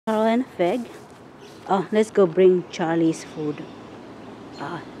and fig. Oh, let's go bring Charlie's food.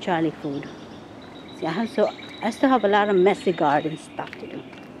 Charlie food. See, I still have a lot of messy garden stuff to do.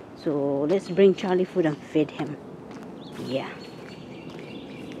 So let's bring Charlie food and feed him. Yeah.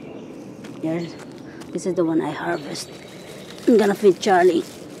 This is the one I harvest. I'm gonna feed Charlie.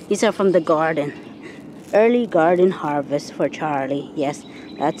 These are from the garden. Early garden harvest for Charlie. Yes,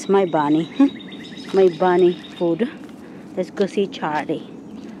 that's my bunny. My bunny food. Let's go see Charlie.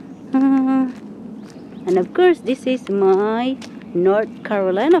 And of course, this is my North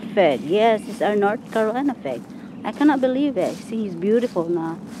Carolina fig. Yes, this is our North Carolina fig. I cannot believe it. See, he's beautiful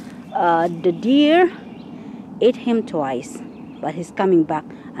now. The deer ate him twice, but he's coming back.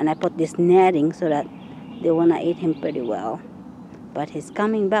 And I put this netting so that they wanna eat him pretty well. But he's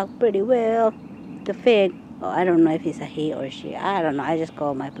coming back pretty well. The fig. Oh, I don't know if he's a he or she. I don't know. I just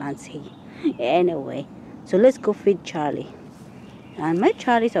call my plants he. Anyway, so let's go feed Charlie. And my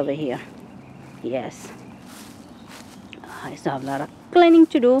Charlie's over here. Yes. I still have a lot of cleaning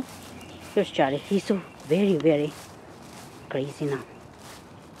to do. Here's Charlie. He's so very, very crazy now.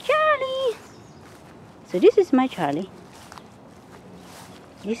 Charlie! So this is my Charlie.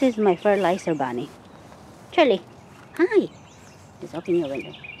 This is my fertilizer bunny. Charlie, hi! Just open your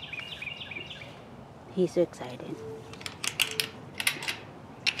window. He's so excited.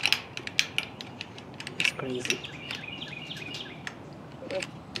 He's crazy.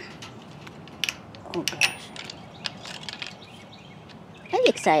 Oh gosh. Are you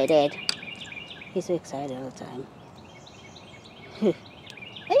excited? He's so excited all the time.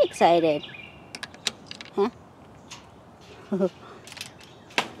 Are you excited? Huh?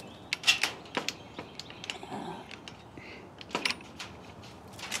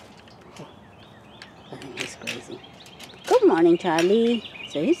 He's crazy. Good morning, Charlie.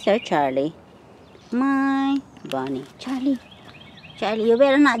 So he's there, Charlie. My bunny. Charlie. Charlie, you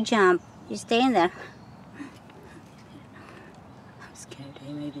better not jump. You stay in there. I'm scared.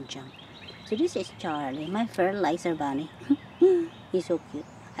 He may even jump. So this is Charlie, my fertilizer bunny. He's so cute.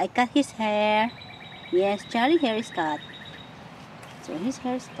 I cut his hair. Yes, Charlie hair is cut. So his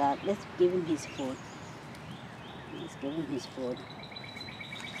hair is cut. Let's give him his food. Let's give him his food.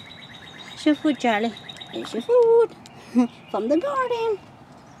 Here's your food, Charlie. Here's your food. From the garden.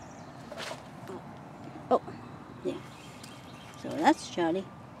 Oh, yeah. So that's Charlie.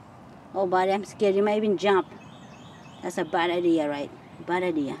 Oh, buddy, I'm scared. You might even jump. That's a bad idea, right? Bad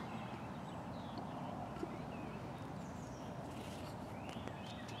idea.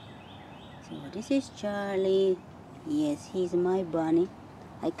 So this is Charlie. Yes, he's my bunny.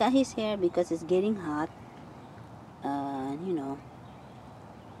 I cut his hair because it's getting hot. You know.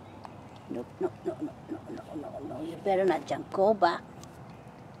 No. You better not jump. Go back.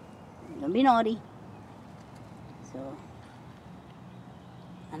 Don't be naughty. So,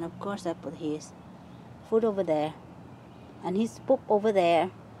 and of course I put his food over there. And his poop over there.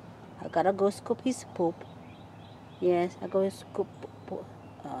 I gotta go scoop his poop. Yes, I go scoop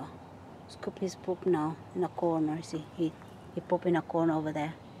his poop now in a corner. See, he poop in a corner over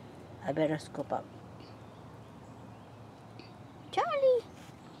there. I better scoop up. Charlie,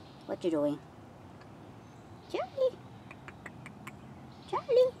 what you doing? Charlie,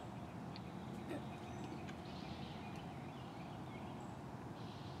 Charlie.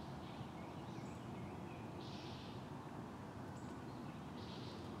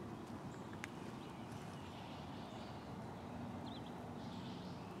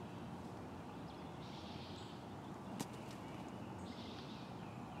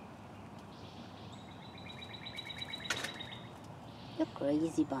 You're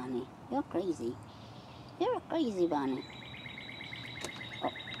crazy, bunny. You're crazy. You're a crazy bunny.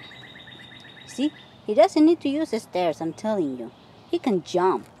 Oh. See? He doesn't need to use the stairs, I'm telling you. He can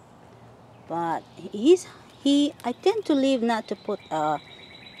jump. But I tend to leave not to put a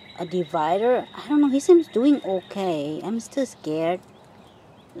divider. I don't know, he seems doing okay. I'm still scared.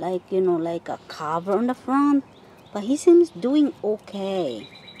 Like, you know, like a cover on the front. But he seems doing okay.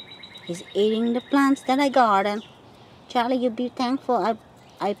 He's eating the plants that I garden. Charlie, you be thankful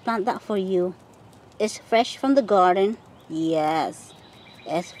I plant that for you. It's fresh from the garden. Yes,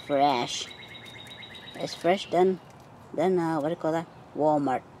 it's fresh. It's fresh than what do you call that?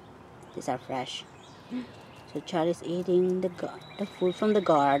 Walmart. These are fresh. So Charlie's eating the food from the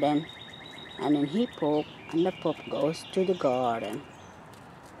garden, and then he poop, and the poop goes to the garden.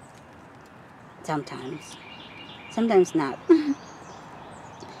 Sometimes not.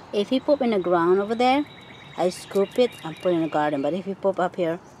 If he poop in the ground over there, I scoop it and put it in the garden. But if you pop up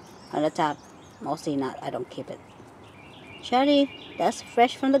here on the top, mostly not. I don't keep it. Charlie, that's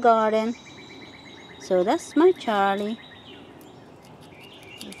fresh from the garden. So that's my Charlie.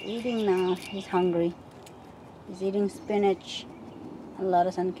 eating now. He's hungry. He's eating spinach and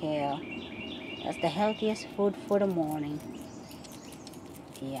lettuce and kale. That's the healthiest food for the morning.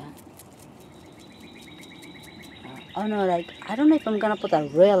 Yeah. Oh no, like, I don't know if I'm gonna put a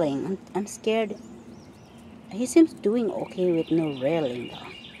railing. I'm scared. He seems doing okay with no railing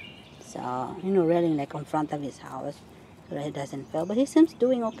though. So, railing like in front of his house so that he doesn't fall. But he seems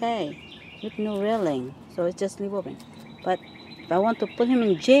doing okay with no railing. So it's just sleep open. But if I want to put him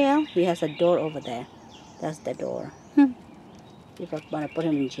in jail, he has a door over there. That's the door. If I want to put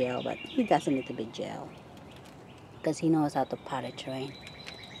him in jail, but he doesn't need to be jailed. Because he knows how to potty train.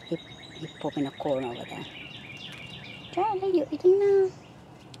 He pop in a corner over there. Charlie, you eating now?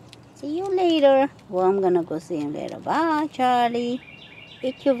 See you later. Well, I'm gonna go see him later. Bye, Charlie.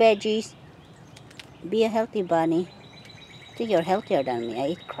 Eat your veggies. Be a healthy bunny. I think you're healthier than me. I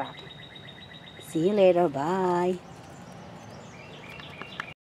eat crap. See you later. Bye.